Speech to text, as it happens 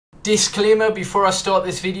Disclaimer before I start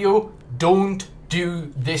this video, don't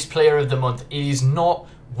do this player of the month. It is not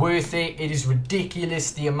worth it. It is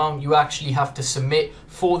ridiculous the amount you actually have to submit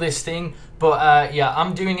for this thing. But yeah,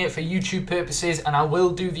 I'm doing it for YouTube purposes, and I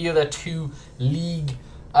will do the other two league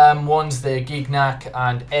ones, the Gignac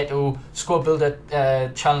and Eto squad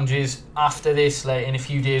builder challenges after this, like in a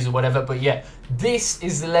few days or whatever. But yeah, this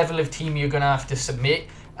is the level of team you're gonna have to submit.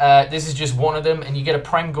 This is just one of them, and you get a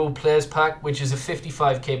Prime Gold Players pack, which is a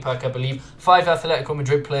 55k pack, I believe. 5 Atletico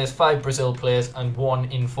Madrid players, 5 Brazil players, and 1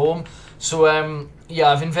 Inform. So yeah,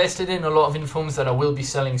 I've invested in a lot of Informs that I will be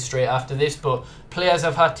selling straight after this, but players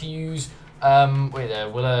I've had to use, wait there,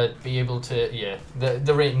 will I be able to, yeah,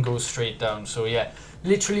 the rating goes straight down. So yeah,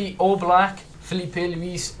 literally all black, Felipe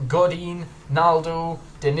Luis, Godin, Naldo,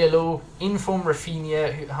 Danilo, Inform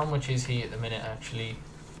Rafinha. How much is he at the minute actually?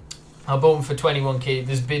 I bought him for 21k.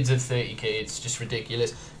 There's bids of 30k. It's just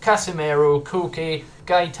ridiculous. Casemiro, Koke,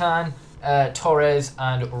 Gaetan, Torres,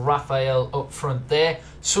 and Rafael up front there.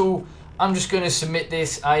 So I'm just going to submit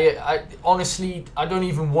this. I honestly, I don't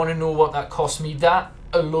even want to know what that cost me. That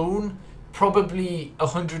alone, probably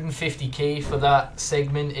 150k for that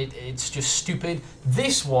segment. It's just stupid.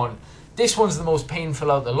 This one's the most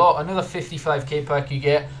painful out the lot. Another 55k pack you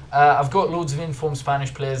get. I've got loads of Informed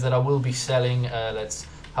Spanish players that I will be selling. Let's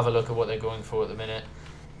have a look at what they're going for at the minute.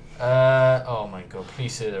 Oh my god,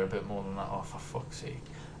 please say they're a bit more than that. Oh, for fuck's sake.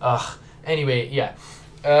 Anyway, yeah.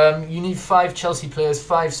 You need 5 Chelsea players,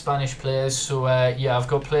 5 Spanish players. So yeah, I've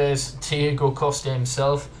got players. Diego Costa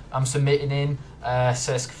himself, I'm submitting in.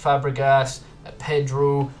 Cesc Fabregas,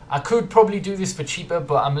 Pedro. I could probably do this for cheaper,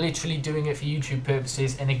 but I'm literally doing it for YouTube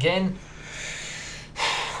purposes. And again,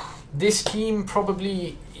 this team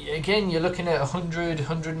probably, again, you're looking at 100,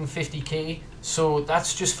 150k. So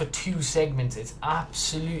that's just for 2 segments. It's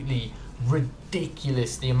absolutely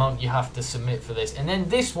ridiculous the amount you have to submit for this. And then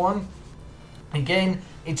this one, again,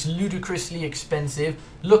 it's ludicrously expensive.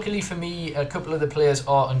 Luckily for me, a couple of the players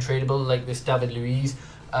are untradeable, like this David Luiz.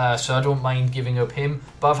 So I don't mind giving up him.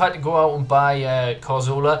 But I've had to go out and buy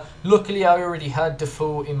Cazorla. Luckily, I already had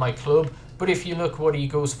Defoe in my club. But if you look what he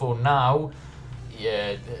goes for now,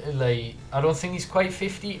 yeah, like, I don't think he's quite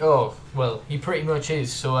 50. Oh, well, he pretty much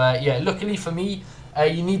is. So, yeah, luckily for me,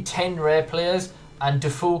 you need 10 rare players. And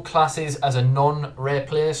Defoe classes as a non-rare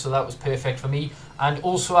player. So that was perfect for me. And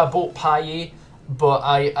also, I bought Payet. But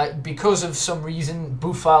I because of some reason,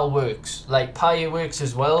 Boufal works. Like, Payet works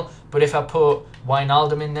as well. But if I put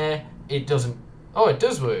Wijnaldum in there, it doesn't. Oh, it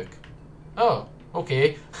does work. Oh,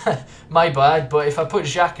 okay. My bad. But if I put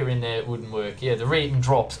Xhaka in there, it wouldn't work. Yeah, the rating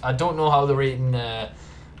drops. I don't know how the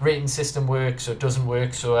rating system works or doesn't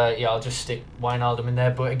work. So, yeah, I'll just stick Wijnaldum in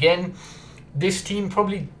there. But again, this team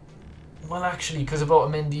probably... Well, actually, because about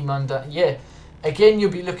Mendy, Manda... Yeah. Again, you'll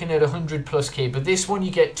be looking at 100 plus K, but this one you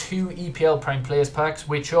get 2 EPL Prime Players packs,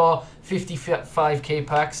 which are 55k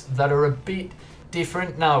packs that are a bit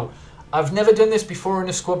different. Now, I've never done this before in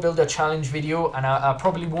a Squad Builder Challenge video, and I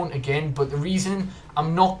probably won't again, but the reason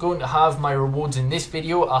I'm not going to have my rewards in this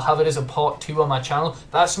video, I'll have it as a part 2 on my channel.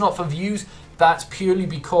 That's not for views, that's purely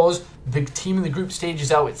because the team in the group stage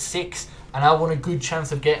is out at 6, and I want a good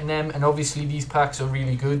chance of getting them, and obviously these packs are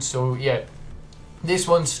really good, so yeah. This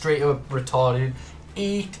one's straight up retarded.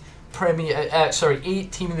 8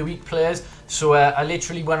 Team of the Week players. So I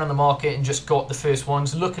literally went on the market and just got the first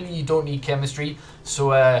ones. Luckily, you don't need chemistry.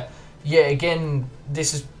 So yeah, again,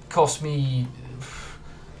 this has cost me,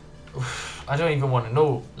 I don't even want to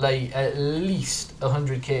know, like at least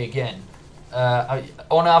 100k again.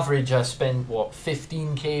 On average, I spent what,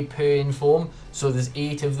 15k per Inform. So there's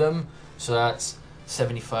 8 of them. So that's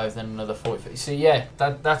 75, then another 40. So yeah,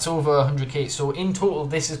 that's over 100k. So in total,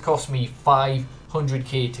 this has cost me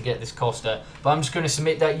 500k to get this Costa. But I'm just going to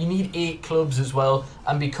submit that. You need 8 clubs as well.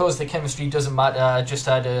 And because the chemistry doesn't matter, I just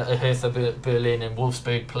had a Hertha Berlin and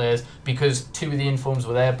Wolfsburg players because 2 of the Informs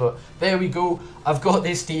were there. But there we go. I've got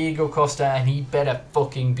this Diego Costa, and he better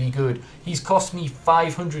fucking be good. He's cost me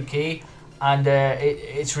 500k, and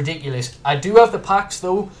it's ridiculous. I do have the packs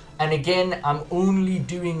though. And again, I'm only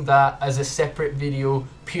doing that as a separate video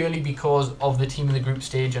purely because of the team in the group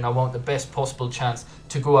stage, and I want the best possible chance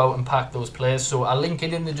to go out and pack those players. So I'll link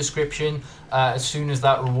it in the description as soon as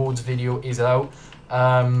that rewards video is out.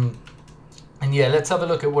 And yeah, let's have a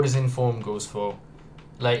look at what his Inform goes for.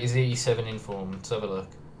 Like his 87 Inform. Let's have a look.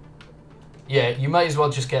 Yeah, you might as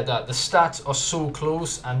well just get that. The stats are so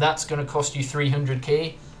close, and that's going to cost you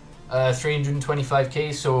 300k.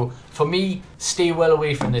 325k. So for me, stay well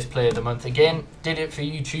away from this player of the month. Again, did it for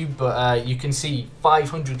YouTube, but you can see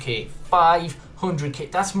 500k,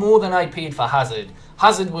 500k. That's more than I paid for Hazard.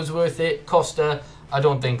 Hazard was worth it. Costa, I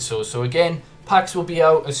don't think so. So again, Packs will be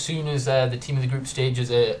out as soon as the Team of the Group stages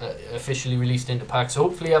are officially released into packs. So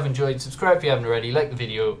hopefully you've enjoyed. Subscribe if you haven't already, like the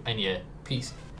video, and yeah, peace.